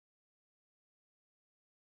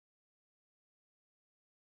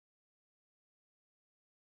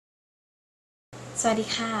สวัสดี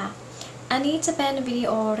ค่ะ อันนี้จะเป็นวิดีโ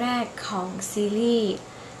อแรกของซีรีส์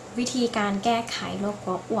วิธีการแก้ไขโรค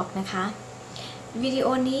หัวอวกนะคะวิดีโอ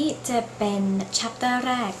นี้จะเป็นชัปเตอร์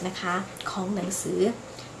แรกนะคะของหนังสือ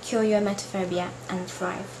Emetophobia and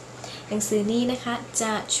Thrive หนังสือนี้นะคะจ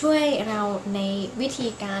ะช่วยเราในวิธี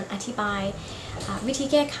การอธิบายวิธี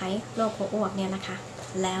แก้ไขโรคหัวอวกเนี่ยนะคะ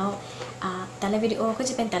แล้วแต่ละวิดีโอก็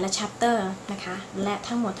จะเป็นแต่ละชัปเตอร์นะคะและ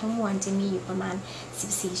ทั้งหมดทั้งมวลจะมีอยู่ประมาณ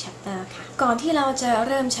14ชัปเตอร์ค่ะก่อนที่เราจะเ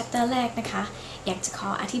ริ่มชัปเตอร์แรกนะคะอยากจะขอ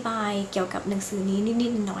อธิบายเกี่ยวกับหนังสือนี้นิ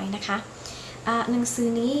ดๆหน่อยๆนะคะหนังสือ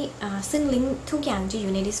นี้ซึ่งลิงก์ทุกอย่างจะอ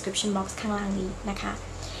ยู่ใน description box ข้างล่างนี้นะคะ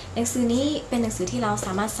หนังสือนี้เป็นหนังสือที่เราส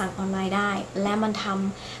ามารถสั่งออนไลน์ได้และมันท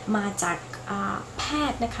ำมาจากแพ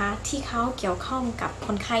ทย์นะคะที่เขาเกี่ยวข้องกับค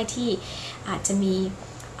นไข้ที่อาจจะมี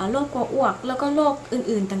โรคกลัวอ้วกแล้วก็โรค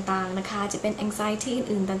อื่นๆต่างๆนะคะจะเป็น anxiety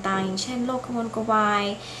อื่นๆต่างๆอย่างเช่นโรคกังวลกวาย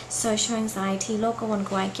social anxiety โรคกังวล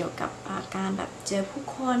กวายเกี่ยวกับการแบบเจอผู้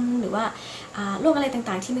คนหรือว่าโรคอะไร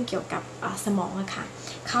ต่างๆที่มันเกี่ยวกับสมองอะค่ะ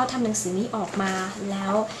เขาทำหนังสือนี้ออกมาแล้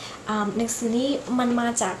วหนังสือนี้มันมา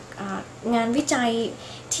จากงานวิจัย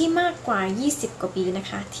ที่มากกว่า20 กว่าปีนะ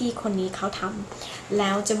คะที่คนนี้เขาทำแล้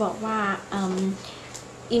วจะบอกว่า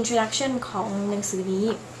introduction ของหนังสือนี้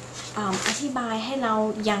อธิบายให้เรา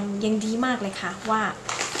ยังดีมากเลยค่ะว่า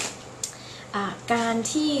การ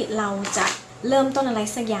ที่เราจะเริ่มต้นอะไร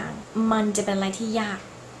สักอย่างมันจะเป็นอะไรที่ยาก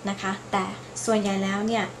นะคะแต่ส่วนใหญ่แล้ว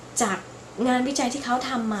เนี่ยจากงานวิจัยที่เขา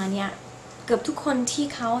ทำมาเนี่ยเกือบทุกคนที่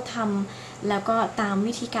เขาทำแล้วก็ตาม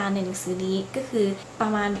วิธีการในหนังสือนี้ก็คือปร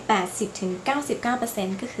ะมาณ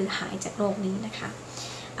 80-99% ก็คือหายจากโรคนี้นะคะ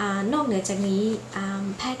นอกเหนือจากนี้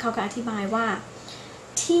แพทย์เขาก็อธิบายว่า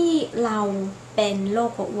ที่เราเป็นโร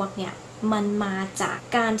คหัวอ้วกเนี่ยมันมาจาก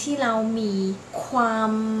การที่เรามีควา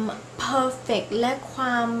ม perfect และคว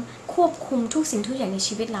ามควบคุมทุกสิ่งทุกอย่างใน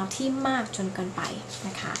ชีวิตเราที่มากจนเกินไปน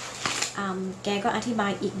ะคะแกก็อธิบา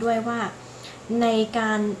ยอีกด้วยว่าในก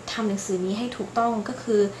ารทำหนังสือนี้ให้ถูกต้องก็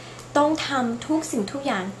คือต้องทำทุกสิ่งทุก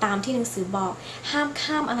อย่างตามที่หนังสือบอกห้าม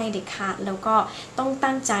ข้ามอะไรเด็ดขาดแล้วก็ต้อง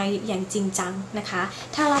ตั้งใจอย่างจริงจังนะคะ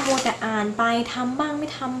ถ้าเราโมแต่อ่านไปทำบ้างไม่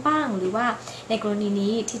ทำบ้างหรือว่าในกรณี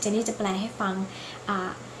นี้ที่เจนนี่จะแปลให้ฟัง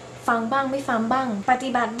ฟังบ้างไม่ฟังบ้างปฏิ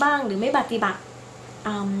บัติบ้างหรือไม่ปฏิบัติ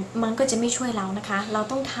มันก็จะไม่ช่วยเรานะคะเรา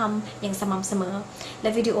ต้องทำอย่างสม่ำเสมอและ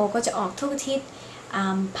วิดีโอก็จะออกทุกอาทิตย์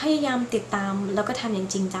พยายามติดตามแล้วก็ทำอย่าง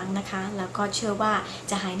จริงจังนะคะแล้วก็เชื่อว่า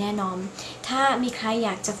จะหายแน่นอนถ้ามีใครอย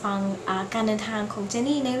ากจะฟังการเดินทางของเจน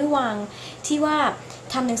นี่ในระหว่างที่ว่า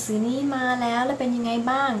ทำหนังสือนี้มาแล้วเป็นยังไง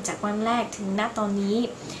บ้างจากวันแรกถึงณตอนนี้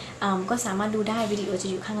ก็สามารถดูได้วิดีโอจะ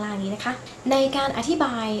อยู่ข้างล่างนี้นะคะในการอธิบ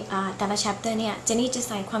ายแต่ละ chapter เนี่ยเจนนี่จะใ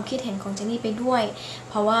ส่ความคิดเห็นของเจนนี่ไปด้วย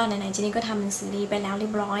เพราะว่าไหนๆเจนนี่ก็ทำหนังสือนี้ไปแล้วเรี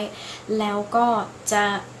ยบร้อยแล้วก็จะ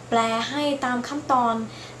แปลให้ตามขั้นตอน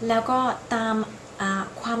แล้วก็ตาม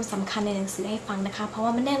ความสำคัญในหนังสือให้ฟังนะคะเพราะว่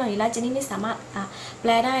ามันแน่นอนอยู่แล้วเจนนี่ไม่สามารถแป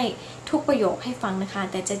ลได้ทุกประโยคให้ฟังนะคะ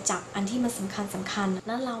แต่จะจับอันที่มันสำคัญ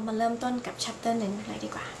นั้นเรามาเริ่มต้นกับ chapter 1เลยดี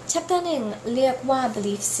กว่า chapter 1เรียกว่า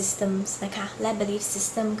belief systems นะคะและ belief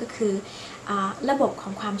system ก็คือระบบขอ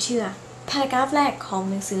งความเชื่อ paragraph แรกของ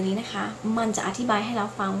หนังสือนี้นะคะมันจะอธิบายให้เรา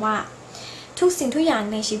ฟังว่าทุกสิ่งทุกอย่าง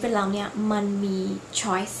ในชีวิตเราเนี่ยมันมี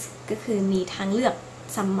choice ก็คือมีทางเลือก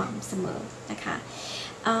สม่ำเสมอนะคะ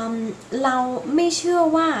เราไม่เชื่อ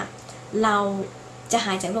ว่าเราจะห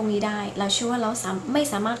ายจากโรคนี้ได้เราเชื่อว่าเราไม่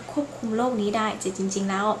สามารถควบคุมโรคนี้ได้แต่จริงๆ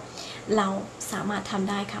แล้วเราสามารถทำ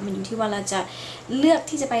ได้ค่ะมันอยู่ที่ว่าเราจะเลือก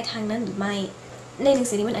ที่จะไปทางนั้นหรือไม่ในหนัง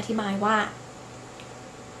สือนี้มันอธิบายว่า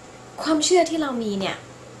ความเชื่อที่เรามีเนี่ย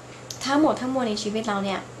ทั้งหมดในชีวิตเราเ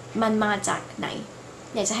นี่ยมันมาจากไหน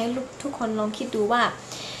อยากจะให้ทุกคนลองคิดดูว่า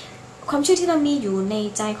ความเชื่อที่เรามีอยู่ใน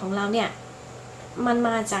ใจของเราเนี่ยมันม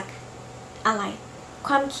าจากอะไร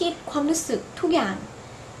ความคิดความรู้สึกทุกอย่าง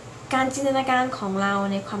การจินตนาการของเรา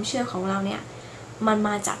ในความเชื่อของเราเนี่ยมันม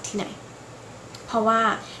าจากที่ไหนเพราะว่า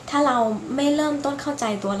ถ้าเราไม่เริ่มต้นเข้าใจ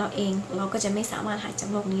ตัวเราเองเราก็จะไม่สามารถหายจาก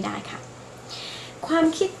โลกนี้ได้ค่ะความ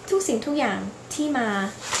คิดทุกสิ่งทุกอย่างที่มา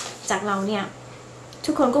จากเราเนี่ย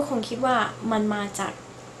ทุกคนก็คงคิดว่ามันมาจาก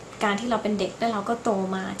การที่เราเป็นเด็กแล้วเราก็โต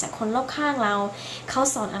มาจากคนรอบข้างเราเขา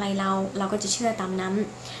สอนอะไรเราก็จะเชื่อตามนั้น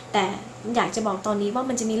แต่อยากจะบอกตอนนี้ว่า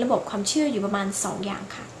มันจะมีระบบความเชื่ออยู่ประมาณ2อย่าง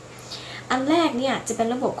ค่ะอันแรกเนี่ยจะเป็น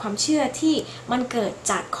ระบบความเชื่อที่มันเกิด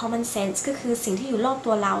จาก common sense ก็คือสิ่งที่อยู่รอบ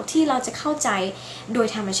ตัวเราที่เราจะเข้าใจโดย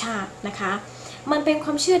ธรรมชาตินะคะมันเป็นคว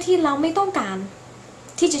ามเชื่อที่เราไม่ต้องการ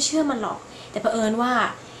ที่จะเชื่อมันหรอกแต่เผอิญว่า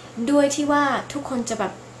ด้วยที่ว่าทุกคนจะแบ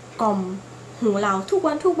บกล่อมหูเราทุก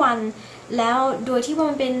วันแล้วโดยที่ว่า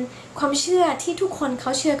มันเป็นความเชื่อที่ทุกคนเข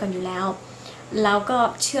าเชื่อกันอยู่แล้วเราก็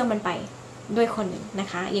เชื่อมันไปด้วยคนหนึ่งนะ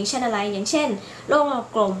คะอย่างเช่นอะไรอย่างเช่นโลกเรา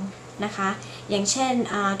กลมนะคะอย่างเช่น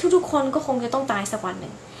ทุกๆคนก็คงจะต้องตายสักวันห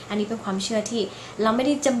นึ่ง อันนี้เป็นความเชื่อที่เราไม่ไ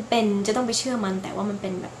ด้จำเป็นจะต้องไปเชื่อมันแต่ว่ามันเป็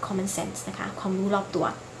นแบบ common sense นะคะความรู้รอบตัว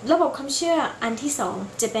ระบบความเชื่ออันที่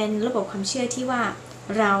2จะเป็นระบบความเชื่อที่ว่า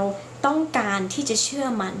เราต้องการที่จะเชื่อ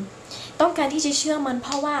มันต้องการที่จะเชื่อมันเพ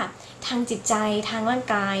ราะว่าทางจิตใจทางร่าง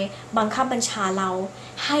กายบังคับบัญชาเรา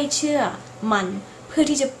ให้เชื่อมันเพื่อ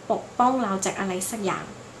ที่จะปกป้องเราจากอะไรสักอย่าง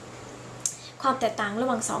ความแตกต่างระห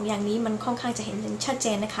ว่าง2อย่างนี้มันค่อนข้างจะเห็นชัดเจ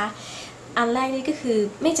นนะคะอันแรกนี่ก็คือ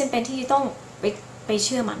ไม่จำเป็นที่จะต้องไปเ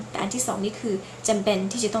ชื่อมันแต่อันที่2นี่คือจำเป็น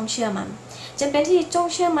ที่จะต้องเชื่อมันจำเป็นที่จะต้อง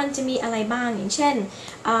เชื่อมันจะมีอะไรบ้างอย่างเช่น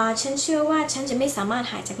ฉันเชื่อว่าฉันจะไม่สามารถ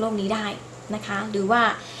หายจากโรคนี้ได้นะคะหรือว่า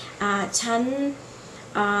ฉัน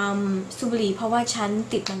สูบบุหรี่เพราะว่าฉัน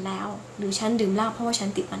ติดมันแล้วหรือฉันดื่มเหล้าเพราะว่าฉัน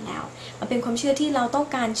ติดมันแล้วมันเป็นความเชื่อที่เราต้อง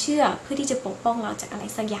การเชื่อเพื่อที่จะปกป้องเราจากอะไร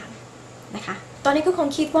สักอย่างนะคะตอนนี้ก็คง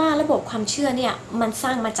คิดว่าระบบความเชื่อเนี่ยมันสร้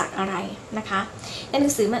างมาจากอะไรนะคะในหนั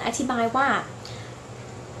งสือมันอธิบายว่า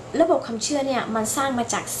ระบบความเชื่อเนี่ยมันสร้างมา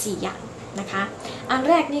จาก4อย่างนะคะอัน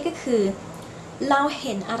แรกนี่ก็คือเราเ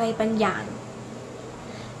ห็นอะไรบางอย่าง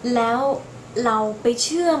แล้วเราไปเ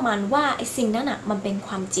ชื่อมันว่าไอ้สิ่งนั้นอ่ะมันเป็นค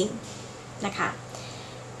วามจริงนะคะ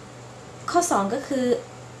ข้อ2ก็คือ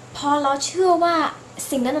พอเราเชื่อว่า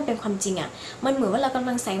สิ่งนั้นมันเป็นความจริงอ่ะมันเหมือนว่าเรากำ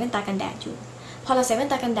ลังใส่แว่นตากันแดดอยู่พอเราใส่แว่น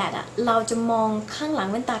ตากันแดดอ่ะเราจะมองข้างหลัง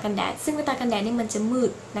แว่นตากันแดดซึ่งแว่นตากันแดดนี่มันจะมื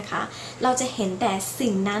ดนะคะเราจะเห็นแต่สิ่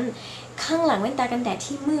งนั้นข้างหลังแว่นตากันแดด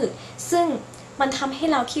ที่มืดซึ่งมันทำให้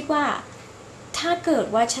เราคิดว่าถ้าเกิด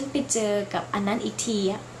ว่าฉันไปเจอกับอันนั้นอีกที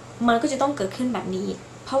อ่ะมันก็จะต้องเกิดขึ้นแบบนี้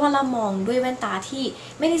เพราะว่าเรามองด้วยแว่นตาที่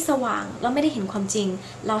ไม่ได้สว่างเราไม่ได้เห็นความจริง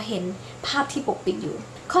เราเห็นภาพที่ปกปิดอยู่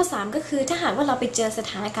ข้อ3ก็คือถ้าหากว่าเราไปเจอส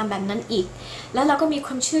ถานการณ์แบบนั้นอีกแล้วเราก็มีค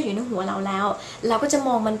วามเชื่ออยู่ในหัวเราแล้วเราก็จะม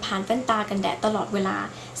องมันผ่านแว่นตากันแดดตลอดเวลา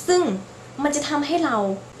ซึ่งมันจะทำให้เรา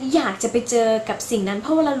อยากจะไปเจอกับสิ่งนั้นเพร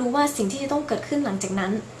าะว่าเรารู้ว่าสิ่งที่จะต้องเกิดขึ้นหลังจากนั้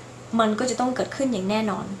นมันก็จะต้องเกิดขึ้นอย่างแน่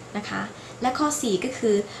นอนนะคะและข้อ4ก็คื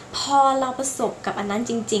อพอเราประสบกับอันนั้น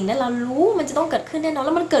จริงๆแล้วเรารู้มันจะต้องเกิดขึ้นแน่นอนแ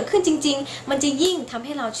ล้วมันเกิดขึ้นจริงๆมันจะยิ่งทำใ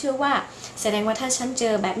ห้เราเชื่อว่าแสดงว่าถ้าฉันเจ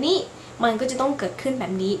อแบบนี้มันก็จะต้องเกิดขึ้นแบ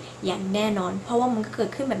บนี้อย่างแน่นอนเพราะว่ามันก็เกิด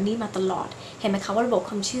ขึ้นแบบนี้มาตลอดเห็นไหมคะว่าระบบ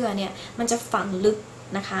ความเชื่อเนี่ยมันจะฝังลึก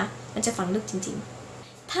นะคะมันจะฝังลึกจริง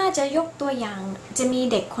ๆถ้าจะยกตัวอย่างจะมี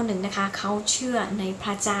เด็กคนหนึ่งนะคะเขาเชื่อในพร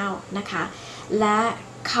ะเจ้านะคะและ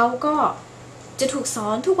เขาก็จะถูกสอ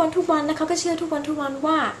นทุกวันนะเขาก็เชื่อทุกวัน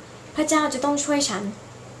ว่าพระเจ้าจะต้องช่วยฉัน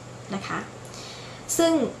นะคะซึ่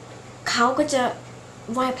งเขาก็จะ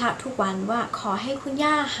ไหว้พระทุกวันว่าขอให้คุณ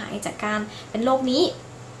ย่าหายจากการเป็นโรคนี้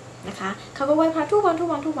นะคะเขาก็ไหว้พระทุกวั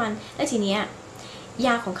นและทีเนี้ย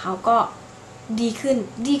ย่าของเขาก็ดีขึ้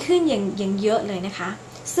นอย่างเยอะเลยนะคะ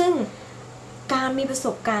ซึ่งการมีประส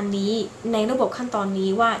บการณ์นี้ในระบบขั้นตอนนี้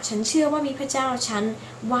ว่าฉันเชื่อว่ามีพระเจ้าฉัน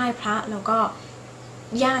ไหว้พระแล้วก็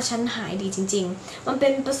ย่าฉันหายดีจริงๆมันเป็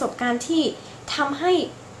นประสบการณ์ที่ทำให้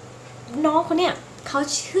น้องคนเนี้ยเขา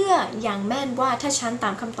เชื่ออย่างแม่นว่าถ้าฉันตา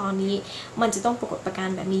มขั้นตอนนี้มันจะต้องปรากฏการ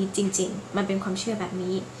ณ์แบบนี้จริงๆมันเป็นความเชื่อแบบ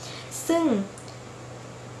นี้ซึ่ง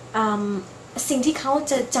สิ่งที่เขา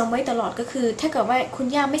จะจำไว้ตลอดก็คือถ้าเกิดว่าคุณ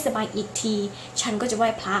ย่าไม่สบายอีกทีฉันก็จะไหว้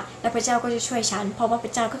พระและพระเจ้าก็จะช่วยฉันเพราะว่าพร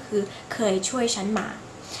ะเจ้าก็คือเคยช่วยฉันมา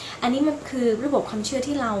อันนี้มันคือระบบความเชื่อ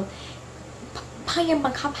ที่เราพยายาม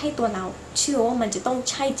บังคับให้ตัวเราเชื่อว่ามันจะต้อง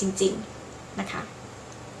ใช่จริงๆนะคะ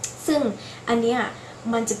ซึ่งอันเนี้ย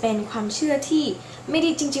มันจะเป็นความเชื่อที่ไม่ได้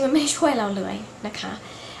จริงๆมันไม่ช่วยเราเลยนะคะ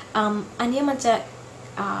อันนี้มันจะ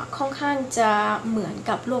ค่อนข้างจะเหมือน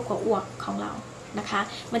กับโรคกระอ้วกของเรานะคะ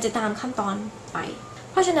มันจะตามขั้นตอนไป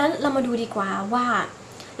เพราะฉะนั้นเรามาดูดีกว่าว่า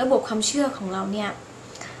ระบบความเชื่อของเราเนี่ย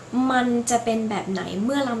มันจะเป็นแบบไหนเ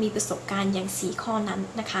มื่อเรามีประสบการณ์อย่าง4ข้อนั้น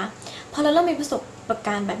นะคะพอเราเริ่มมีประสบก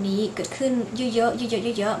ารณ์แบบนี้เกิดขึ้นเย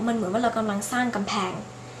อะๆมันเหมือนว่าเรากำลังสร้างกำแพง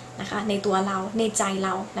นะคะในตัวเราในใจเร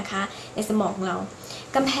านะคะในสมองเรา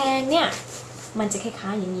กำแพงเนี่ยมันจะคล้า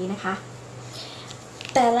ยๆอย่างนี้นะคะ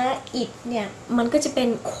แต่ละอิฐเนี่ยมันก็จะเป็น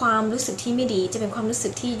ความรู้สึกที่ไม่ดีจะเป็นความรู้สึ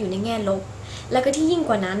กที่อยู่ในแง่ลบแล้วก็ที่ยิ่ง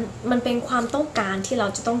กว่านั้นมันเป็นความต้องการที่เรา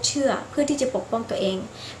จะต้องเชื่อเพื่อที่จะปกป้องตัวเอง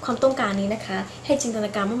ความต้องการนี้นะคะให้จินตนา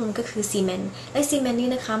การว่ามันก็คือซีเมนต์และซีเมนต์นี้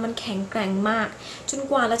นะคะมันแข็งแกร่งมากจน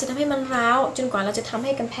กว่าเราจะทำให้มันร้าวจนกว่าเราจะทำใ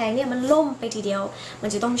ห้กำแพงเนี่ยมันล่มไปทีเดียวมัน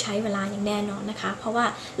จะต้องใช้เวลาอย่างแน่นอนนะคะเพราะว่า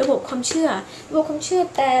ระบบความเชื่อ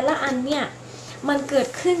แต่ละอันเนี่ยมันเกิด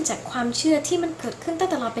ขึ้นจากความเชื่อที่มันเกิดขึ้นตั้ง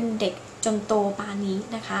แต่เราเป็นเด็กจนโตป่านนี้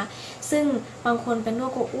นะคะซึ่งบางคนเป็นโร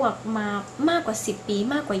คกระอ้วกมามากกว่า10ปี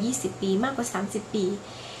มากกว่า20ปีมากกว่า30ปี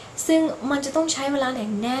ซึ่งมันจะต้องใช้เวลาอย่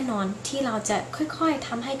างแน่นอนที่เราจะค่อยๆท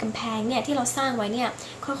ำให้กำแพงเนี่ยที่เราสร้างไว้เนี่ย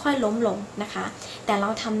ค่อยๆล้มลงนะคะแต่เรา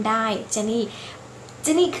ทำได้เจน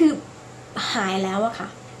นี่คือหายแล้วอะค่ะ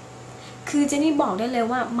คือเจนนี่บอกได้เลย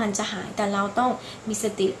ว่ามันจะหายแต่เราต้องมีส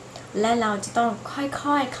ติ และเราจะต้อง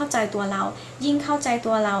ค่อยๆเข้าใจตัวเรายิ่งเข้าใจ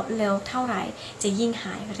ตัวเราเร็วเท่าไหร่จะยิ่งห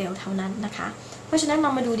ายเร็วเท่านั้นนะคะเพราะฉะนั้นเรา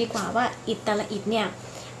มาดูดีกว่าว่าอิฐแต่ละอิฐเนี่ย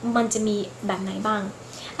มันจะมีแบบไหนบ้าง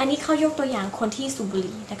อันนี้เขายกตัวอย่างคนที่สูบบุห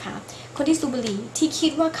รี่นะคะคนที่สูบบุหรี่ที่คิ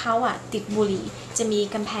ดว่าเขาติดบุหรี่จะมี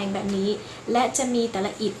กำแพงแบบนี้และจะมีแต่ล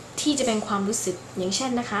ะอิฐที่จะเป็นความรู้สึกอย่างเช่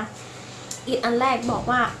นนะคะอิฐอันแรกบอก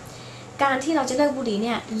ว่าการที่เราจะเลิกบุหรี่เ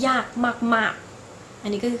นี่ยยากมากๆอั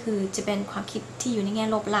นนี้ก็คือจะเป็นความคิดที่อยู่ในแง่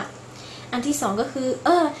ลบละอันที่สองก็คือ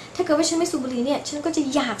ถ้าเกิดว่าฉันไม่สูบบุหรี่เนี่ยฉันก็จะ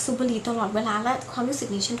อยากสูบบุหรี่ตลอดเวลาและความรู้สึก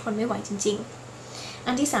นี้ฉันทนไม่ไหวจริงๆ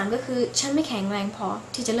อันที่สามก็คือฉันไม่แข็งแรงพอ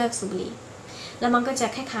ที่จะเลิกสูบบุหรี่แล้วมันก็จะ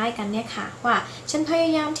คล้ายๆกันเนี่ยค่ะว่าฉันพย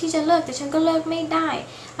ายามที่จะเลิกแต่ฉันก็เลิกไม่ได้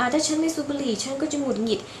ถ้าฉันไม่สูบบุหรี่ฉันก็จะหงุดห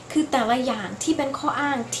งิดคือแต่ละอย่างที่เป็นข้ออ้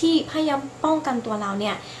างที่พยายามป้องกันตัวเราเ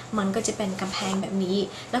นี่ยมันก็จะเป็นกำแพงแบบนี้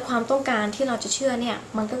และความต้องการที่เราจะเชื่อเนี่ย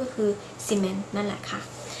มันก็คือซีเมนต์นั่นแหละค่ะ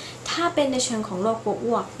ถ้าเป็นในเชิงของโรคกลัว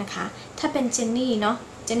อ้วกนะคะถ้าเป็นเจนนี่เนาะ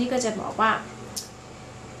เจนนี่ก็จะบอกว่า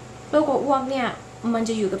โรคกลัวอ้วกเนี่ยมัน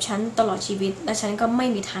จะอยู่กับฉันตลอดชีวิตและฉันก็ไม่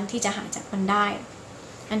มีทางที่จะหายจากมันได้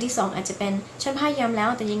อันที่สองอาจจะเป็นฉันพยายามแล้ว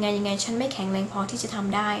แต่ยังไงฉันไม่แข็งแรงพอที่จะท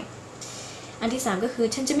ำได้อันที่สามก็คือ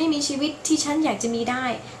ฉันจะไม่มีชีวิตที่ฉันอยากจะมีได้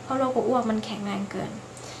เพราะโรคอ้วกมันแข็งแรงเกิน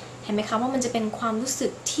เห็นไหมคะว่ามันจะเป็นความรู้สึ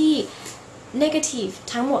กที่ negative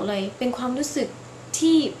ทั้งหมดเลยเป็นความรู้สึก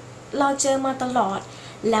ที่เราเจอมาตลอด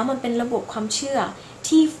แล้วมันเป็นระบบความเชื่อ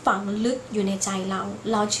ที่ฝังลึกอยู่ในใจเ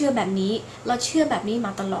ราเชื่อแบบนี้เราเชื่อแบบนี้ม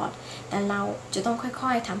าตลอดแต่เราจะต้องค่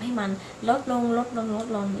อยๆทำให้มันลดลง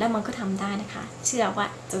และมันก็ทำได้นะคะเชื่อว่า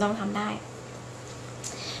จะต้องทำได้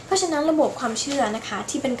เพราะฉะนั้นระบบความเชื่อนะคะ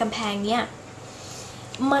ที่เป็นกำแพงเนี้ย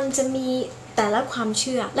มันจะมีแต่ละความเ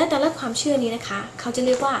ชื่อและแต่ละความเชื่อนี้นะคะเขาจะเ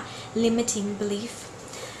รียกว่า limiting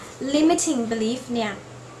belief เนี่ย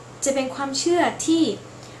จะเป็นความเชื่อที่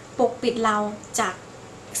ปกปิดเราจาก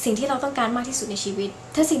สิ่งที่เราต้องการมากที่สุดในชีวิต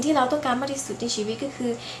ถ้าสิ่งที่เราต้องการมากที่สุดในชีวิตก็คื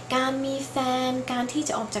อการมีแฟนการที่จ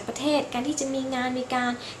ะออกจากประเทศการที่จะมีงานมีก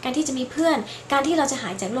ารที่จะมีเพื่อนการที่เราจะหา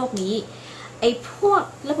ยจากโลกนี้ไอ้พวก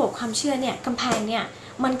ระบบความเชื่อเนี่ยกำแพงเนี่ย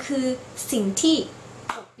มันคือสิ่งที่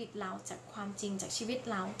ปกปิดเราจากความจริงจากชีวิต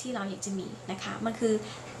เราที่เราอยากจะมีนะคะมันคือ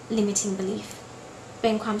limiting belief เป็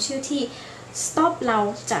นความเชื่อที่ stop เรา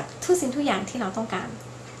จากทุกสิ่งทุกอย่างที่เราต้องการ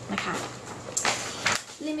นะคะ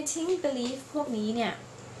limiting belief พวกนี้เนี่ย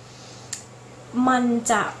มัน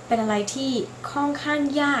จะเป็นอะไรที่ค่อนข้าง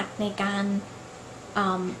ยากในการ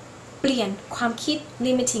เปลี่ยนความคิด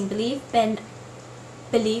limiting belief เป็น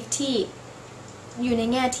belief ที่อยู่ใน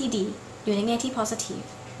แง่ที่ดีอยู่ในแง่ที่ positive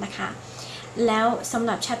นะคะแล้วสำห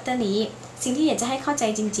รับ chapter นี้สิ่งที่อยากจะให้เข้าใจ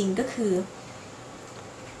จริงๆก็คือ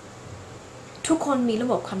ทุกคนมีระ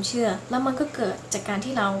บบความเชื่อแล้วมันก็เกิดจากการ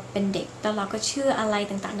ที่เราเป็นเด็กแล้วเราก็เชื่ออะไร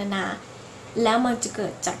ต่างๆนานาแล้วมันจะเกิ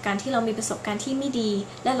ดจากการที่เรามีประสบการณ์ที่ไม่ดี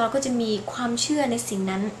และเราก็จะมีความเชื่อในสิ่ง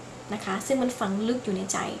นั้นนะคะซึ่งมันฝังลึกอยู่ใน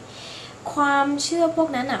ใจความเชื่อพวก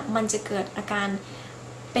นั้นมันจะเกิดอาการ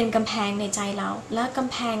เป็นกำแพงในใจเราและก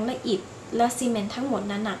ำแพงและอิฐและซีเมนต์ทั้งหมด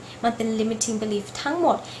นั้นมันเป็น limiting belief ทั้งหม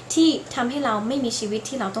ดที่ทำให้เราไม่มีชีวิต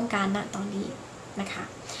ที่เราต้องการณตอนนี้นะคะ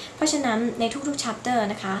เพราะฉะนั้นในทุกๆ chapter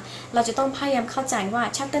นะคะเราจะต้องพยายามเข้าใจว่า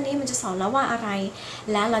chapter นี้มันจะสอนเราว่าอะไร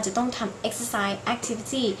และเราจะต้องทำ exercise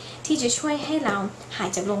activity ที่จะช่วยให้เราหาย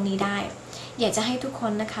จากโรคนี้ได้อยากจะให้ทุกค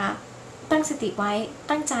นนะคะตั้งสติไว้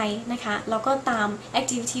ตั้งใจนะคะแล้วก็ตาม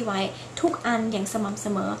activity ไว้ทุกอันอย่างสม่ำเส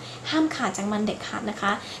มอห้ามขาดจากมันเด็ดขาดนะค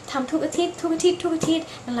ะทำทุกอาทิตย์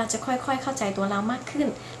แล้วเราจะค่อยๆเข้าใจตัวเรามากขึ้น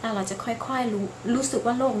แล้วเราจะค่อยๆรู้สึก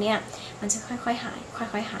ว่าโรคเนี้ยมันจะค่อยๆห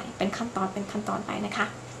ายเป็นขั้นตอนไปนะคะ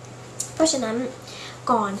เพราะฉะนั้น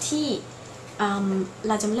ก่อนที่เ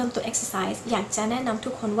ราจะเริ่มตัว exercise อยากจะแนะนำทุ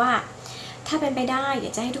กคนว่าถ้าเป็นไปได้อย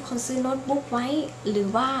ากจะให้ทุกคนซื้อโน้ตบุ๊กไว้หรือ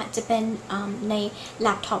ว่าจะเป็นในแ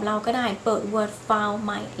ล็ปท็อปเราก็ได้เปิด Word file ใ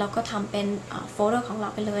หม่แล้วก็ทำเป็นโฟลเดอร์ของเรา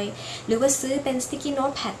ไปเลยหรือว่าซื้อเป็น sticky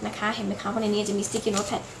notepad นะคะเห็นไหมคะว่าในนี้จะมี sticky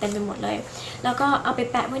notepad เต็มไปหมดเลยแล้วก็เอาไป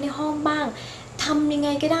แปะไว้ในห้องบ้างทำยังไง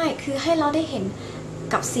ก็ได้คือให้เราได้เห็น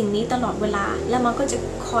กับสิ่งนี้ตลอดเวลาแล้วมันก็จะ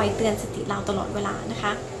คอยเตือนสติเราตลอดเวลานะค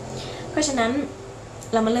ะเพราะฉะนั้น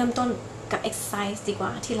เรามาเริ่มต้นกับ exercise ดีกว่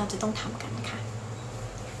าที่เราจะต้องทำกันนะคะ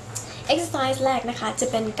exercise แรกนะคะจะ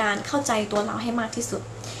เป็นการเข้าใจตัวเราให้มากที่สุด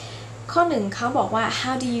ข้อหนึ่งเขาบอกว่า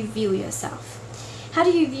how do you view yourself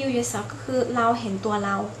ก็คือเราเห็นตัวเร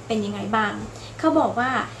าเป็นยังไงบ้างเขาบอกว่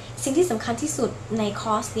าสิ่งที่สำคัญที่สุดในค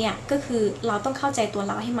อร์สเนี่ยก็คือเราต้องเข้าใจตัวเ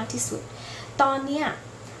ราให้มากที่สุดตอนเนี้ย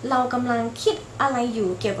เรากำลังคิดอะไรอยู่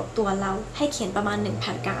เกี่ยวกับตัวเราให้เขียนประมาณ1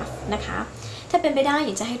 paragraph นะคะถ้าเป็นไปได้อย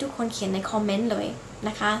ากจะให้ทุกคนเขียนในคอมเมนต์เลยน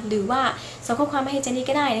ะคะหรือว่าส่งข้อความมาให้เจนนี่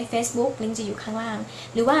ก็ได้ใน Facebook ลิงก์จะอยู่ข้างล่าง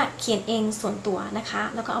หรือว่าเขียนเองส่วนตัวนะคะ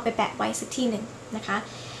แล้วก็เอาไปแปะไว้สักที่หนึ่งนะคะ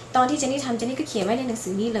ตอนที่เจนนี่ทำเจนนี่ก็เขียนไว้ในหนังสื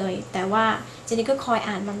อนี้เลยแต่ว่าเจนนี่ก็คอย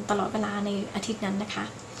อ่านมันตลอดเวลาในอาทิตย์นั้นนะคะ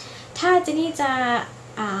ถ้าเจนนี่จะ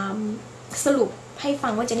สรุปให้ฟั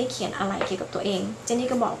งว่าเจนนี่เขียนอะไรเกี่ยวกับตัวเองเจนนี่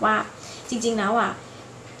ก็บอกว่าจริงๆแล้ว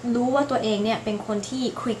รู้ว่าตัวเองเนี่ยเป็นคนที่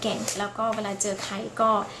คุยเก่งแล้วก็เวลาเจอใคร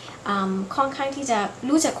ก็ค่อนข้างที่จะ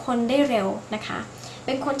รู้จักคนได้เร็วนะคะเ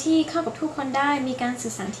ป็นคนที่เข้ากับทุกคนได้มีการสื่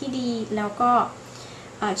อสารที่ดีแล้วก็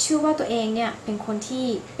เชื่อว่าตัวเองเนี่ยเป็นคนที่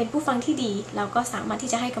เป็นผู้ฟังที่ดีแล้วก็สามารถ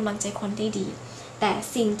ที่จะให้กำลังใจคนได้ดีแต่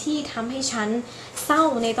สิ่งที่ทำให้ฉันเศร้า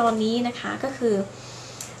ในตอนนี้นะคะก็คือ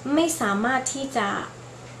ไม่สามารถที่จะ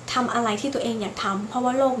ทำอะไรที่ตัวเองอยากทำเพราะว่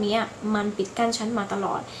าโลกนี้มันปิดกั้นฉันมาตล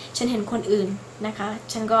อดฉันเห็นคนอื่นนะคะ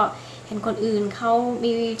ฉันก็เห็นคนอื่นเขา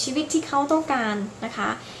มีชีวิตที่เขาต้องการนะคะ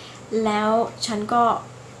แล้วฉันก็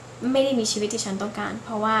ไม่ได้มีชีวิตที่ฉันต้องการเพ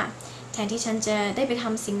ราะว่าแทนที่ฉันจะได้ไปท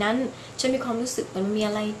ำสิ่งนั้นฉันมีความรู้สึกเหมือนมันมี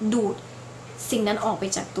อะไรดูดสิ่งนั้นออกไป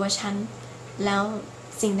จากตัวฉันแล้ว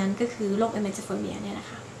สิ่งนั้นก็คือโรค Emetophobia เนี่ยนะ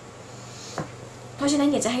คะเพราะฉะนั้น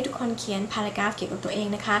อยากจะให้ทุกคนเขียนพารากราฟเกี่ยวกับตัวเอง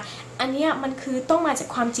นะคะอันนี้มันคือต้องมาจาก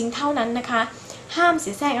ความจริงเท่านั้นนะคะห้ามเ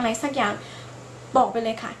สียแทรกอะไรสักอย่างบอกไปเล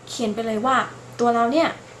ยค่ะเขียนไปเลยว่าตัวเราเนี่ย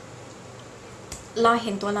เราเ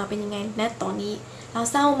ห็นตัวเราเป็นยังไงณตอนนี้เรา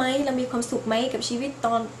เศร้าไหมเรามีความสุขไหมกับชีวิต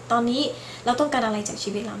ตอนนี้เราต้องการอะไรจากชี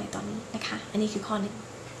วิตเราในตอนนี้นะคะอันนี้คือข้อหนึ่ง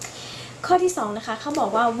ข้อที่2นะคะเขาบอก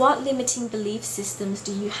ว่า what limiting belief systems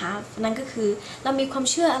do you have นั่นก็คือเรามีความ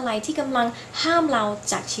เชื่ออะไรที่กำลังห้ามเรา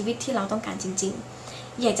จากชีวิตที่เราต้องการจริง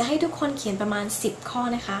ๆอยากจะให้ทุกคนเขียนประมาณ10ข้อ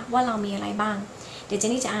นะคะว่าเรามีอะไรบ้างเดี๋ยวเจ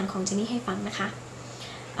นนี่จะอ่านของเจนนี่ให้ฟังนะคะ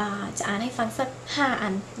จะอ่านให้ฟังสัก5 อั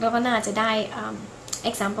นแล้วก็น่าจะได้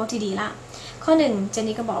example ที่ดีละข้อ1เจน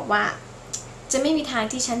นี่ก็บอกว่าจะไม่มีทาง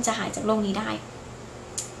ที่ฉันจะหายจากโลกนี้ได้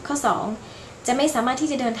ข้อ2จะไม่สามารถที่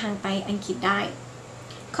จะเดินทางไปอังกฤษได้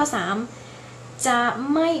ข้อ3จะ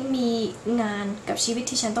ไม่มีงานกับชีวิต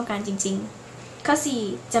ที่ฉันต้องการจริงๆข้อ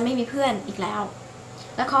4จะไม่มีเพื่อนอีกแล้ว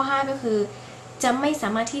และข้อ5ก็คือจะไม่สา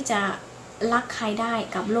มารถที่จะรักใครได้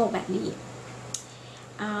กับโลกแบบนี้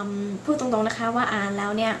พูดตรงๆนะคะว่าอ่านแล้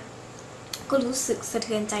วเนี่ยก็รู้สึกสะเ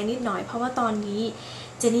ทือนใจนิดหน่อยเพราะว่าตอนนี้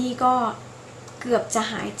เจนนี่ก็เกือบจะ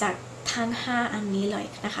หายจากทั้ง5 อันนี้เลย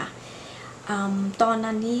นะคะตอน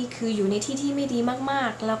นั้นนี่คืออยู่ในที่ที่ไม่ดีมา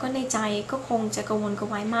กๆแล้วก็ในใจก็คงจะกังวลกระ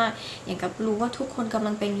วายมากอย่างกับรู้ว่าทุกคนกำ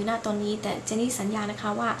ลังเป็นอยู่ณตอนนี้แต่เจนนี่สัญญานะคะ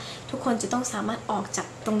ว่าทุกคนจะต้องสามารถออกจาก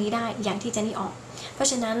ตรงนี้ได้อย่างที่เจนนี่ออกเพราะ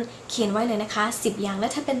ฉะนั้นเขียนไว้เลยนะคะ10 อย่างและ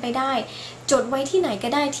ถ้าเป็นไปได้จดไว้ที่ไหนก็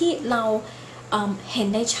ได้ที่เราเห็น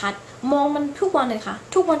ได้ชัดมองมันทุกวันเลยค่ะ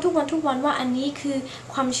ทุกวันว่าอันนี้คือ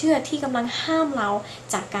ความเชื่อที่กำลังห้ามเรา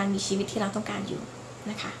จากการมีชีวิตที่เราต้องการอยู่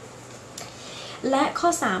นะคะและข้อ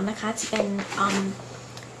3นะคะจะเป็น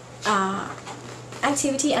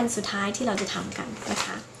activity อันสุดท้ายที่เราจะทำกันนะค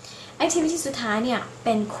ะ activity สุดท้ายเนี่ยเ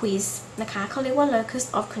ป็น quiz นะคะเขาเรียกว่า locus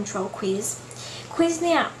of control quiz เ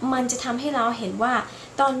นี่ยมันจะทำให้เราเห็นว่า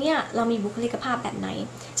ตอนเนี้ยเรามีบุคลิกภาพแบบไหน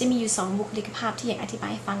จะมีอยู่2 บุคลิกภาพที่อยากอธิบาย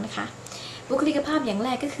ให้ฟังนะคะบุคลิกภาพอย่างแร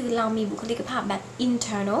กก็คือเรามีบุคลิกภาพแบบ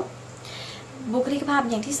internal บุคลิกภาพ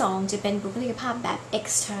อย่างที่2จะเป็นบุคลิกภาพแบบ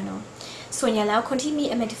external ส่วนใหญ่แล้วคนที่มี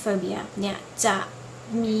Emetophobia เนี่ยจะ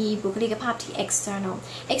มีบุคลิกภาพที่ external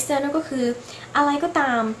ก็คืออะไรก็ต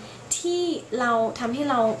ามที่เราทำให้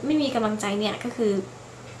เราไม่มีกำลังใจเนี่ยก็คือ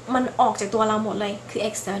มันออกจากตัวเราหมดเลยคือ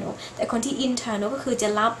external แต่คนที่ internal ก็คือจะ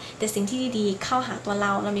รับแต่สิ่งที่ดีๆเข้าหาตัวเร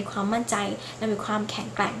ามีความมั่นใจเรามีความแข็ง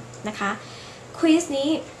แกร่งนะคะควิสนี้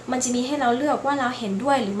มันจะมีให้เราเลือกว่าเราเห็นด้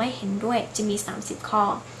วยหรือไม่เห็นด้วยจะมี30 ข้อ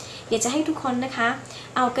อยากจะให้ทุกคนนะคะ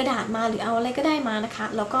เอากระดาษมาหรือเอาอะไรก็ได้มานะคะ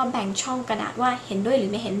แล้วก็แบ่งช่องกระดาษว่าเห็นด้วยหรื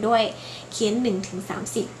อไม่เห็นด้วยเขียน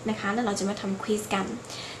1-30นะคะแล้วเราจะมาทำควิสกัน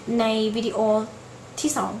ในวิดีโอ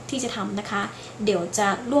ที่2ที่จะทำนะคะเดี๋ยวจะ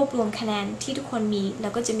รวบรวมคะแนนที่ทุกคนมีแล้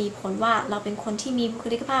วก็จะมีผลว่าเราเป็นคนที่มีบุค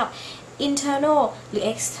ลิกภาพ internal หรือ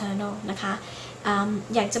external นะคะ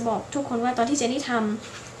อยากจะบอกทุกคนว่าตอนที่เจนนี่ท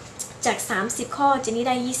ำจาก30 ข้อเจนนี่ไ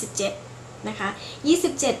ด้27นะคะ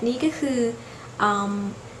27นี้ก็คือ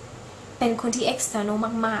เป็นคนที่ external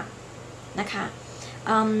มากๆนะคะ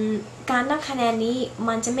การนับคะแนนนี้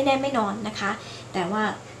มันจะไม่แน่ไม่นอนนะคะแต่ว่า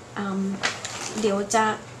เดี๋ยวจ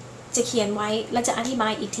ะเขียนไว้และจะอธิบา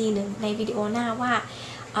ยอีกทีหนึ่งในวิดีโอหน้าว่า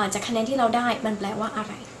จากคะแนนที่เราได้มันแปลว่าอะ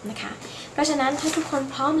ไรนะคะเพราะฉะนั้นถ้าทุกคน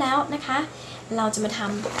พร้อมแล้วนะคะเราจะมาท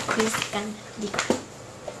ำควิสกันดีกว่า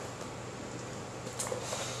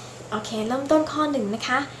โอเคเริ่มต้นข้อ1นะ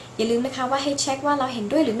คะอย่าลืมนะคะว่าให้เช็คว่าเราเห็น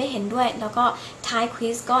ด้วยหรือไม่เห็นด้วยแล้วก็ท้ายควิ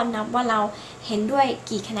สก็นับว่าเราเห็นด้วย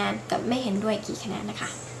กี่คะแนนกับไม่เห็นด้วยกี่คะแนนนะคะ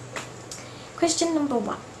question number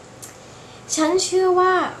 1ฉันเชื่อว่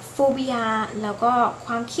าโฟเบียแล้วก็ค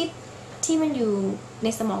วามคิดที่มันอยู่ใน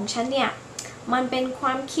สมองฉันเนี่ยมันเป็นคว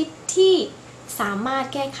ามคิดที่สามารถ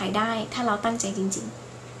แก้ไขได้ถ้าเราตั้งใจจริง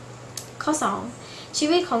ๆข้อ2 ชี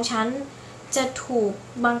วิตของฉันจะถูก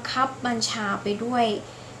บังคับบัญชาไปด้วย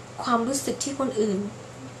ความรู้สึกที่คนอื่น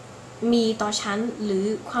มีต่อฉันหรือ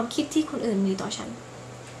ความคิดที่คนอื่นมีต่อฉัน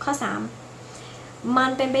ข้อ 3. มัน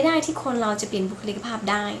เป็นไปได้ที่คนเราจะเปลี่ยนบุคลิกภาพ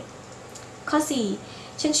ได้ข้อ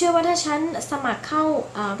 4. ฉันเชื่อว่าถ้าฉันสมัครเข้า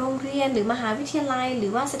โรงเรียนหรือมหาวิทยาลัยหรื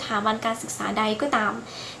อว่าสถาบันการศึกษาใดก็ตาม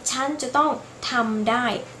ฉันจะต้องทำได้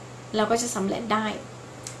แล้วก็จะสำเร็จได้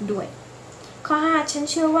ด้วยข้อ 5. ฉัน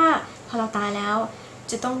เชื่อว่าพอเราตายแล้ว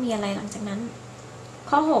จะต้องมีอะไรหลังจากนั้น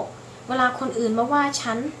ข้อ 6. เวลาคนอื่นมาว่า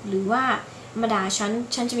ฉันหรือว่ามาด่า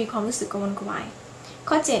ฉันจะมีความรู้สึกกังวลกระวาย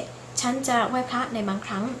ข้อ 7. ฉันจะไหว้พระในบางค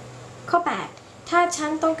รั้งข้อ 8. ถ้าฉั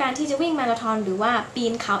นต้องการที่จะวิ่งมาราธอนหรือว่าปี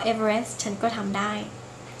นเขาเอเวอเรสต์ฉันก็ทำได้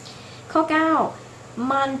ข้อ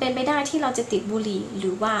 9. มันเป็นไปได้ที่เราจะติดบุหรี่ห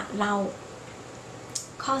รือว่าเรา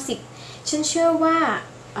ข้อ 10. ฉันเชื่อว่า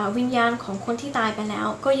วิญญาณของคนที่ตายไปแล้ว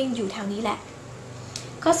ก็ยังอยู่แถวนี้แหละ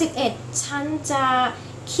ข้อ 11. ฉันจะ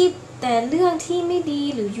คิดแต่เรื่องที่ไม่ดี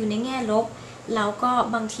หรืออยู่ในแง่ลบแล้วก็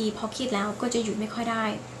บางทีพอคิดแล้วก็จะหยุดไม่ค่อยได้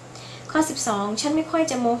ข้อ 12. ฉันไม่ค่อย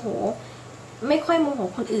จะโมโห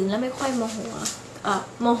คนอื่นและไม่ค่อยโม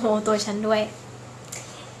โหตัวฉันด้วย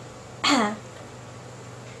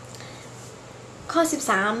ข้อ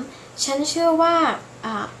 13. ฉันเชื่อว่า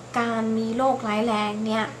การมีโรคร้ายแรงเ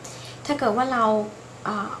นี่ยถ้าเกิดว่าเรา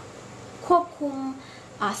ควบคุม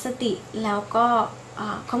สติแล้วก็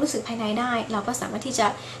ความรู้สึกภายในได้เราก็สามารถที่จะ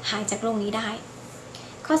หายจากโรคนี้ได้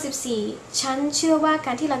ข้อ 14. ฉันเชื่อว่าก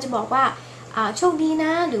ารที่เราจะบอกว่าโชคดีน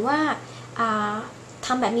ะหรือว่าท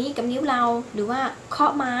ำแบบนี้กับนิ้วเราหรือว่าเคา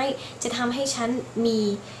ะไม้จะทำให้ฉันมี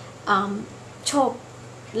โชค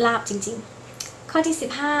ลาภจริงๆข้อที่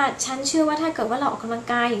 15. ฉันเชื่อว่าถ้าเกิดว่าเราออกกำลัง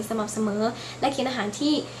กายอย่างสม่ำเสมอและกินอาหาร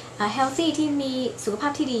ที่healthy ที่มีสุขภา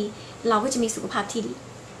พที่ดีเราก็จะมีสุขภาพที่ดี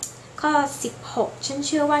ข้อ 16. ฉันเ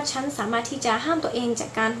ชื่อว่าฉันสามารถที่จะห้ามตัวเองจาก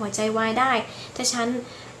การหัวใจวายได้ถ้าฉัน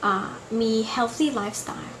มี healthy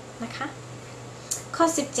lifestyle นะคะข้อ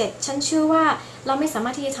 17. ฉันเชื่อว่าเราไม่สามา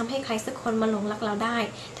รถที่จะทำให้ใครสักคนมาหลงรักเราได้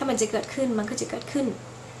ถ้ามันจะเกิดขึ้นมันก็จะเกิดขึ้น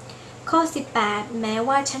ข้อ 18. แม้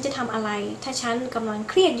ว่าฉันจะทำอะไรถ้าฉันกำลัง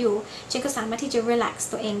เครียดอยู่ฉันก็สามารถที่จะ relax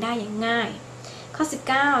ตัวเองได้อย่างง่ายข้อ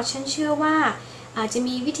 19. ฉันเชื่อว่าอาจจะ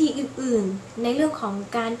มีวิธีอื่นๆในเรื่องของ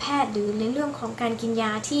การแพทย์หรือในเรื่องของการกินย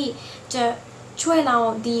าที่จะช่วยเรา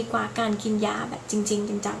ดีกว่าการกินยาแบบจริงๆ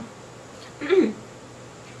จังๆ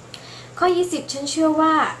ข้อ 20 ฉันเชื่อว่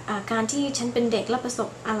าการที่ฉันเป็นเด็กและประสบ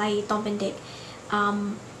อะไรตอนเป็นเด็ก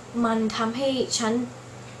มันทำให้ฉัน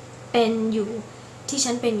เป็นอยู่ที่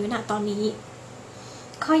ฉันเป็นอยู่ณตอนนี้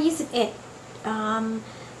ข้อ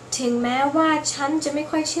 21 ถึงแม้ว่าฉันจะไม่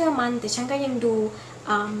ค่อยเชื่อมันแต่ฉันก็ยังดู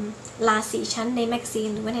ราศีฉันในแมกกาซีน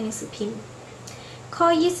หรือว่าในหนังสือพิมพ์ข้อ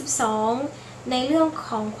 22 ในเรื่องข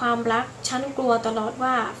องความรักฉันกลัวตลอด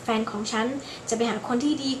ว่าแฟนของฉันจะไปหาคน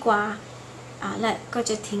ที่ดีกว่าและก็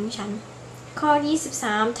จะทิ้งฉันข้อ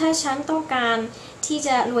 23 ถ้าฉันต้องการที่จ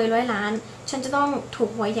ะรวย100 ล้านฉันจะต้องถูก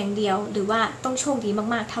หวยอย่างเดียวหรือว่าต้องโชคดี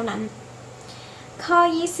มากๆเท่านั้นข้อ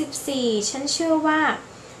 24 ฉันเชื่อว่า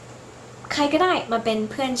ใครก็ได้มาเป็น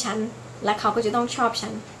เพื่อนฉันและเขาก็จะต้องชอบฉั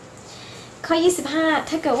นข้อ 25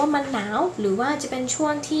 ถ้าเกิดว่ามันหนาวหรือว่าจะเป็นช่ว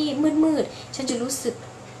งที่มืดๆฉันจะรู้สึก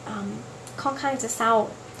ค่อนข้างจะเศร้า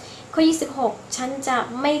ข้อ 26 ฉันจะ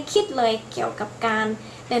ไม่คิดเลยเกี่ยวกับการ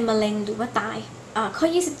เป็นมะเร็งหรือว่าตายข้อ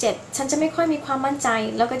 27 ฉันจะไม่ค่อยมีความมั่นใจ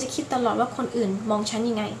แล้วก็จะคิดตลอดว่าคนอื่นมองฉัน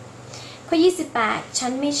ยังไงข้อ 28 ฉั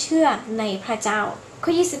นไม่เชื่อในพระเจ้าข้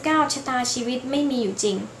อ 29 ชะตาชีวิตไม่มีอยู่จ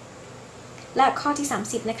ริงและข้อที่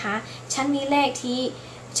 30 นะคะฉันมีเลขที่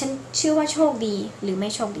ฉันเชื่อว่าโชคดีหรือไม่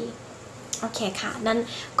โชคดีโอเคค่ะนั้น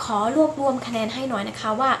ขอรวบรวมคะแนนให้หน่อยนะคะ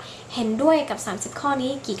ว่าเห็นด้วยกับ30ข้อ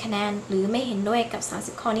นี้กี่คะแนนหรือไม่เห็นด้วยกับ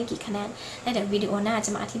30ข้อนี้กี่คะแนนและเดี๋ยววิดีโอหน้าจ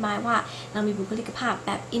ะมาอธิบายว่าเรามีบุคลิกภาพแ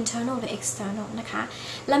บบ internal และ external นะคะ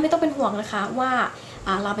และไม่ต้องเป็นห่วงนะคะว่า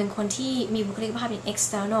เราเป็นคนที่มีบุคลิกภาพอย่าง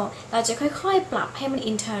external เราจะค่อยๆปรับให้มัน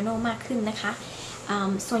internal มากขึ้นนะคะ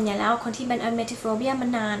ส่วนใหญ่แล้วคนที่เป็น Emetophobia มา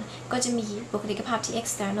นานก็จะมีบุคลิกภาพที่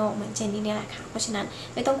external เหมือนเจนนี่เนี่ยแหละค่ะเพราะฉะนั้น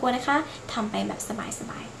ไม่ต้องกลัวนะคะทำไปแบบส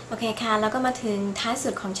บายๆโอเคค่ะแล้วก็มาถึงท้ายสุ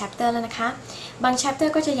ดของ chapter แล้วนะคะบาง chapter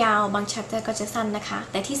ก็จะยาวบาง chapter ก็จะสั้นนะคะ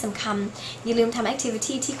แต่ที่สำคัญอย่าลืมทำ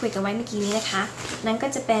activity ที่คุยกันไว้เมื่อกี้นี้นะคะนั่นก็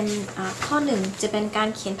จะเป็นข้อ 1จะเป็นการ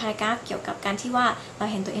เขียน paragraph เกี่ยวกับการที่ว่าเรา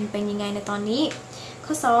เห็นตัวเองเป็นยังไงในตอนนี้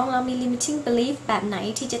ข้อ 2เรามี limiting belief แบบไหน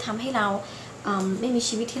ที่จะทำให้เราไม่มี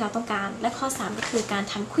ชีวิตที่เราต้องการและข้อ 3ก็คือการ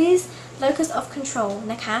ทำ quiz locus of control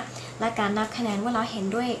นะคะและการนับคะแนนว่าเราเห็น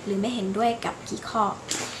ด้วยหรือไม่เห็นด้วยกับกี่ข้อ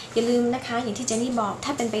อย่าลืมนะคะอย่างที่เจนนี่บอกถ้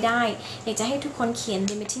าเป็นไปได้อยากจะให้ทุกคนเขียน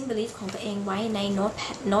limiting belief ของตัวเองไว้ใน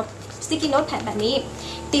sticky notepad แบบนี้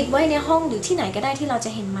ติดไว้ในห้องหรือที่ไหนก็ได้ที่เราจะ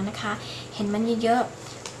เห็นมันนะคะเห็นมันเยอะ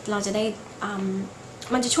ๆเราจะได้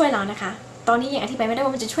มันจะช่วยเรานะคะ ตอนนี้ยังอธิบายไม่ได้ว่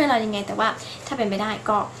ามันจะช่วยเรายังไงแต่ว่าถ้าเป็นไปได้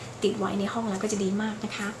ก็ติดไว้ในห้องแล้วก็จะดีมากน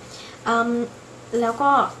ะคะแล้ว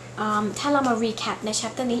ก็ถ้าเรามา recap ใน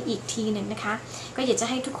chapter นี้อีกทีหนึ่งนะคะก็อยากจะ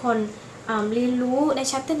ให้ทุกคนเรียนรู้ใน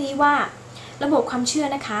chapter นี้ว่าระบบความเชื่อ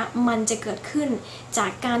นะคะมันจะเกิดขึ้นจา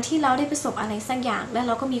กการที่เราได้ประสบอะไรสักอย่างและเ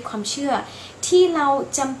ราก็มีความเชื่อที่เรา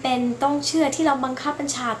จำเป็นต้องเชื่อที่เราบังคับบัญ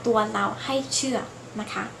ชาตัวเราให้เชื่อนะ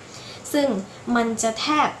คะซึ่งมันจะแท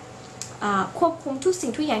บควบคุมทุกสิ่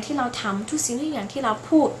งทุกอย่างที่เราทำทุกสิ่งทุกอย่างที่เรา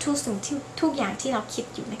พูดทุกสิ่งทุกอย่างที่เราคิด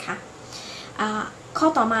อยู่นะคะข้อ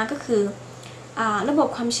ต่อมาก็คือระบบ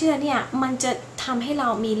ความเชื่อเนี่ยมันจะทำให้เรา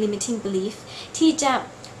มี limiting belief ที่จะ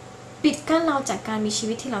ปิดกั้นเราจากการมีชี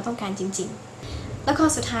วิตที่เราต้องการจริงๆแล้วข้อ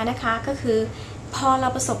สุดท้ายนะคะก็คือพอเรา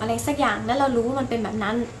ประสบอะไรสักอย่างและเรารู้ว่ามันเป็นแบบ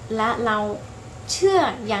นั้นและเราเชื่อ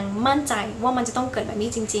อย่างมั่นใจว่ามันจะต้องเกิดแบบนี้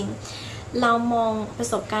จริงๆเรามองประ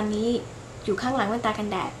สบการณ์นี้อยู่ข้างหลังแว่นตากัน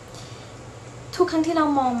แดดทุกครั้งที่เรา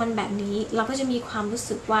มองมันแบบนี้เราก็จะมีความรู้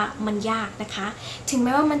สึกว่ามันยากนะคะถึงแ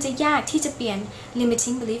ม้ว่ามันจะยากที่จะเปลี่ยน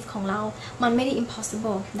limiting belief ของเรามันไม่ได้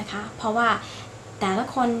impossible นะคะเพราะว่าแต่ละ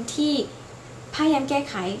คนที่พยายามแก้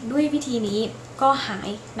ไขด้วยวิธีนี้ก็หาย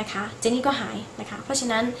นะคะเจนนี่ก็หายนะคะเพราะฉะ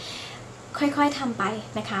นั้นค่อยๆทำไป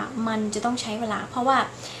นะคะมันจะต้องใช้เวลาเพราะว่า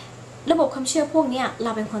ระบบความเชื่อพวกนี้เร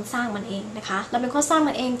าเป็นคนสร้างมันเองนะคะเราเป็นคนสร้าง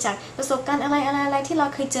มันเองจากประสบการณ์อะไรที่เรา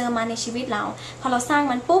เคยเจอมาในชีวิตเราพอเราสร้าง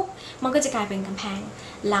มันปุ๊บมันก็จะกลายเป็นกำแพง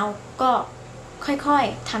เราก็ค่อย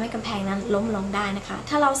ๆทำให้กำแพงนั้นล้มลงได้นะคะ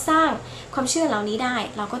ถ้าเราสร้างความเชื่อเหล่านี้ได้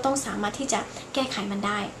เราก็ต้องสามารถที่จะแก้ไขมันไ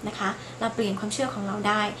ด้นะคะเราเปลี่ยนความเชื่อของเรา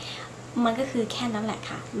ได้มันก็คือแค่นั้นแหละ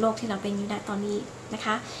ค่ะโลกที่เราเป็นอยู่ณตอนนี้นะค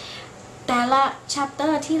ะแต่ละ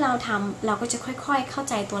chapter ที่เราทำเราก็จะค่อยๆเข้า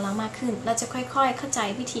ใจตัวเรามากขึ้นเราจะค่อยๆเข้าใจ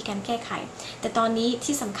วิธีการแก้ไขแต่ตอนนี้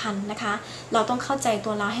ที่สำคัญนะคะเราต้องเข้าใจ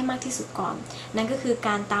ตัวเราให้มากที่สุดก่อนนั่นก็คือก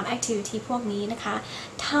ารตาม activity พวกนี้นะคะ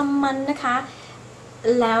ทำมันนะคะ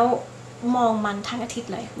แล้วมองมันทั้งอาทิตย์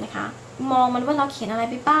เลยนะคะมองมันว่าเราเขียนอะไร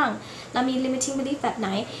ไปบ้างเรามี limiting belief แบบไหน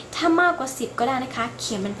ถ้ามากกว่า10ก็ได้นะคะเ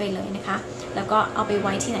ขียนมันไปเลยนะคะแล้วก็เอาไปไ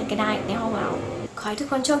ว้ที่ไหนก็ได้ในห้องเราขอให้ทุก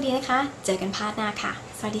คนโชคดีนะคะเจอกันพาร์ทหน้าค่ะ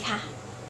สวัสดีค่ะ